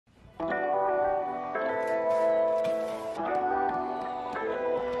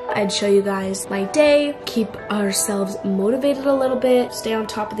I'd show you guys my day, keep ourselves motivated a little bit, stay on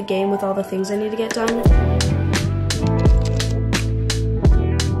top of the game with all the things I need to get done.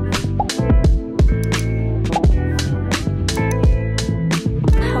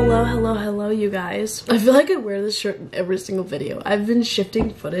 Hello, you guys. I feel like I wear this shirt in every single video. I've been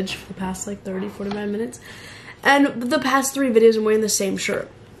shifting footage for the past like 30-45 minutes, and the past 3 videos I'm wearing the same shirt.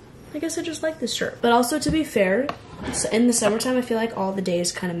 I guess I just like this shirt. But also, to be fair, in the summertime I feel like all the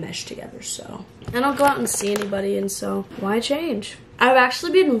days kind of mesh together, so. I don't go out and see anybody, and so why change? I've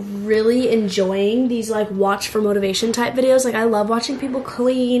actually been really enjoying these like watch for motivation type videos. Like I love watching people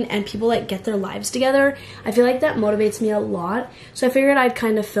clean and people like get their lives together. I feel like that motivates me a lot. So I figured I'd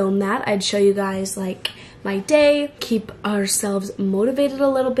kind of film that. I'd show you guys like my day, keep ourselves motivated a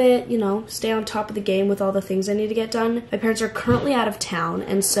little bit, you know, stay on top of the game with all the things I need to get done. My parents are currently out of town,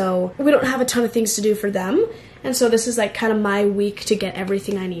 and so we don't have a ton of things to do for them. And so this is like kind of my week to get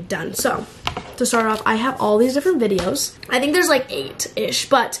everything I need done. So to start off, I have all these different videos. I think there's like 8-ish,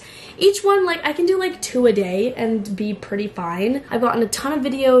 but each one, like I can do like 2 a day and be pretty fine. I've gotten a ton of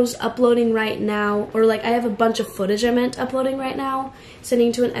videos uploading right now, or like I have a bunch of footage I meant uploading right now,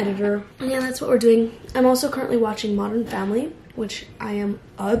 sending to an editor. And yeah, that's what we're doing. I'm also currently watching Modern Family, which I am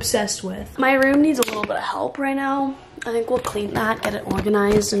obsessed with. My room needs a little bit of help right now. I think we'll clean that, get it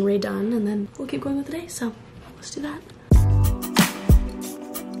organized and redone, and then we'll keep going with the day. So let's do that.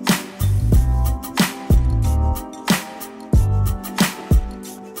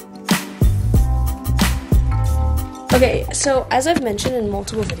 Okay, so as I've mentioned in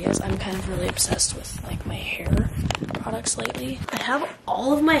multiple videos, I'm kind of really obsessed with like my hair products lately. I have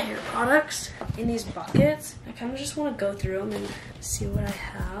all of my hair products in these buckets. I kind of just want to go through them and see what I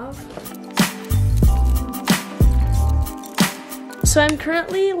have. So I'm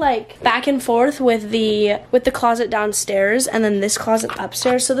currently like back and forth with the closet downstairs and then this closet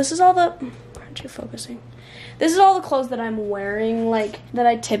upstairs. So this is all the, aren't you focusing? This is all the clothes that I'm wearing, like, that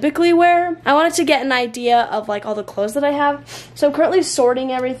I typically wear. I wanted to get an idea of, like, all the clothes that I have. So I'm currently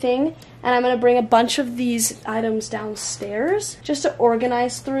sorting everything, and I'm going to bring a bunch of these items downstairs just to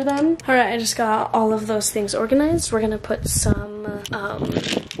organize through them. All right, I just got all of those things organized. We're going to put some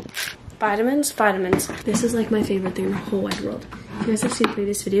vitamins. This is, like, my favorite thing in the whole wide world. If you guys have seen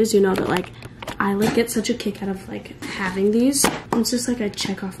previous videos, you know that, like, I like get such a kick out of like having these. It's just like I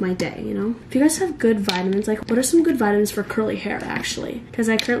check off my day, you know? If you guys have good vitamins, like what are some good vitamins for curly hair actually? Because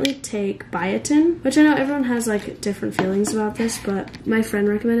I currently take biotin, which I know everyone has like different feelings about this, but my friend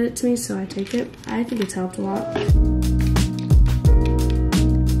recommended it to me, so I take it. I think it's helped a lot.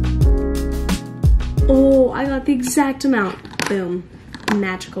 Oh, I got the exact amount. Boom.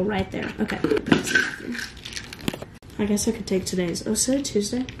 Magical right there. Okay. I guess I could take today's. Oh, is it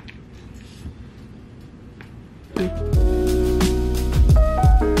Tuesday?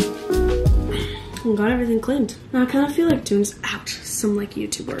 Got everything cleaned. Now I kind of feel like doing some like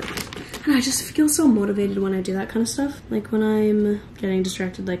YouTube work, and I just feel so motivated when I do that kind of stuff, like when I'm getting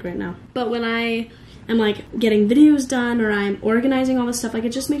distracted like right now. But when I am like getting videos done or I'm organizing all this stuff, like it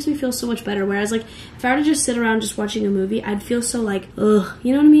just makes me feel so much better. Whereas like if I were to just sit around just watching a movie, I'd feel so like ugh,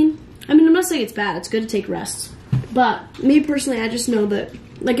 you know what I mean? I mean, I'm not saying it's bad, it's good to take rests, but me personally, I just know that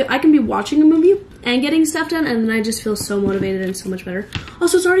like I can be watching a movie and getting stuff done, and then I just feel so motivated and so much better.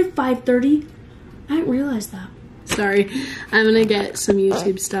 Also, it's already 5:30. I didn't realize that. Sorry, I'm gonna get some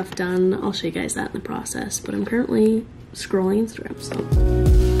YouTube stuff done. I'll show you guys that in the process, but I'm currently scrolling Instagram, so.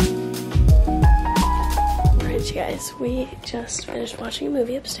 Alright, you guys, we just finished watching a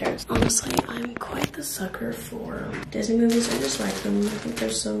movie upstairs. Honestly, I'm quite the sucker for Disney movies. I just like them. I think they're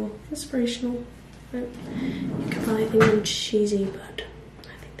so inspirational. But you could probably think them cheesy, but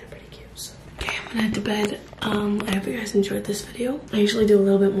I'm gonna head to bed. I hope you guys enjoyed this video. I usually do a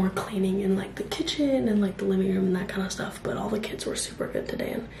little bit more cleaning in like the kitchen and like the living room and that kind of stuff, but all the kids were super good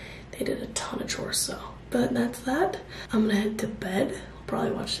today and they did a ton of chores, so. But that's that. I'm gonna head to bed. I'll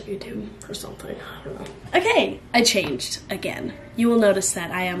probably watch some YouTube or something, I don't know. Okay, I changed again. You will notice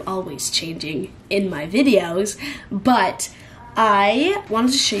that I am always changing in my videos, but I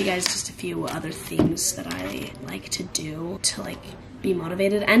wanted to show you guys just a few other things that I like to do to like be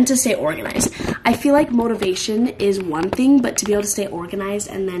motivated and to stay organized. I feel like motivation is one thing, but to be able to stay organized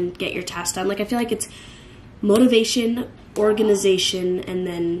and then get your tasks done, like I feel like it's motivation, organization, and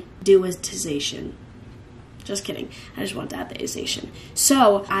then doization. Just kidding. I just want to add the ization.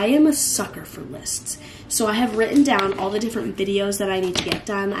 So I am a sucker for lists. So I have written down all the different videos that I need to get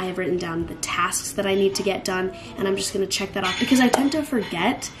done. I have written down the tasks that I need to get done, and I'm just going to check that off because I tend to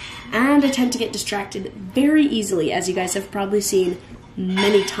forget and I tend to get distracted very easily, as you guys have probably seen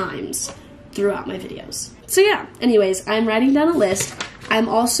many times throughout my videos. So yeah, anyways, I'm writing down a list I'm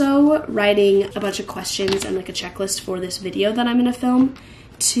also writing a bunch of questions and like a checklist for this video that I'm gonna film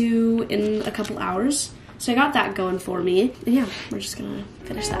in a couple hours. So I got that going for me. And yeah, we're just gonna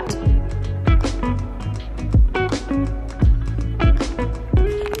finish that.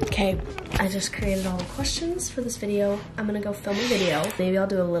 Okay, I just created all the questions for this video. I'm gonna go film a video. Maybe I'll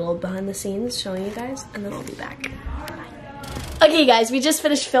do a little behind the scenes showing you guys, and then I'll be back. Okay guys, we just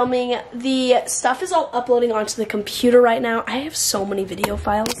finished filming. The stuff is all uploading onto the computer right now. I have so many video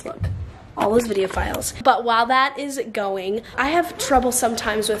files, look. All those video files. But while that is going, I have trouble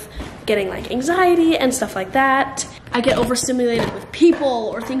sometimes with getting like anxiety and stuff like that. I get overstimulated with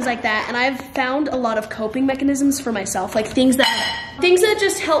people or things like that, and I've found a lot of coping mechanisms for myself, like things that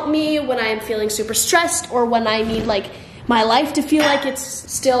just help me when I am feeling super stressed or when I need like my life to feel like it's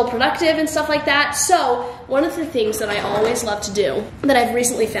still productive and stuff like that. So one of the things that I always love to do that I've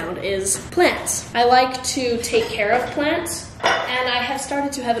recently found is plants. I like to take care of plants, and I have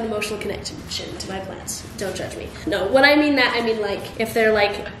started to have an emotional connection to my plants. Don't judge me. No, when I mean that, I mean like if they're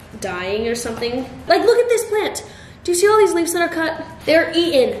like dying or something. Like look at this plant. Do you see all these leaves that are cut? They're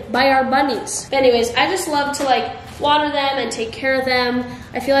eaten by our bunnies. But anyways, I just love to like water them and take care of them.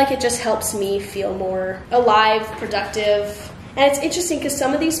 I feel like it just helps me feel more alive, productive. And it's interesting because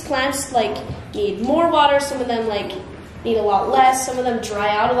some of these plants like need more water, some of them like need a lot less, some of them dry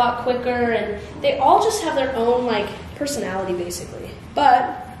out a lot quicker, and they all just have their own like personality basically.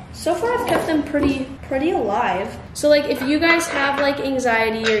 But so far I've kept them pretty alive. So like if you guys have like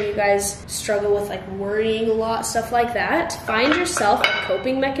anxiety or you guys struggle with like worrying a lot, stuff like that, find yourself a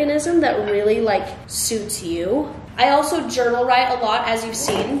coping mechanism that really like suits you. I also journal write a lot, as you've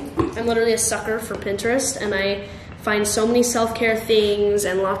seen. I'm literally a sucker for Pinterest, and I find so many self-care things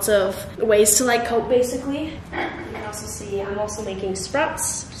and lots of ways to like cope basically. You can also see I'm also making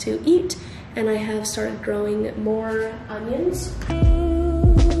sprouts to eat, and I have started growing more onions.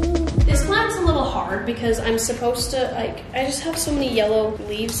 This plant's a little hard because I'm supposed to, like, I just have so many yellow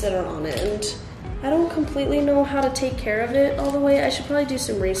leaves that are on it, and I don't completely know how to take care of it all the way. I should probably do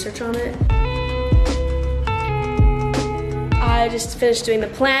some research on it. I just finished doing the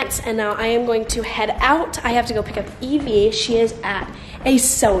plants, and now I am going to head out. I have to go pick up Evie. She is at a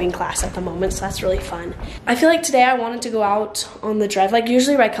sewing class at the moment, so that's really fun. I feel like today I wanted to go out on the drive. Like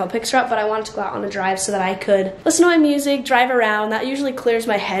usually Raquel picks her up, but I wanted to go out on a drive so that I could listen to my music, drive around. That usually clears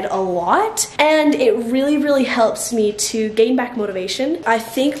my head a lot, and it really helps me to gain back motivation. I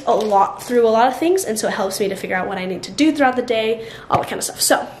think through a lot of things, and so it helps me to figure out what I need to do throughout the day, all that kind of stuff.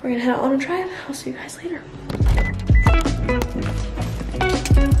 So we're gonna head out on a drive. I'll see you guys later.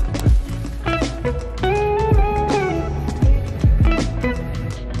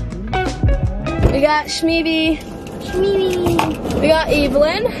 We got Shmeevy. We got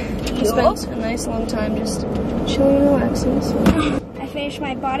Evelyn. We spent a nice long time just chilling and relaxing. So. I finished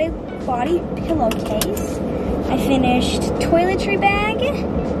my body pillowcase. I finished toiletry bag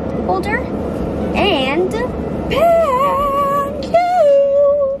holder and pad.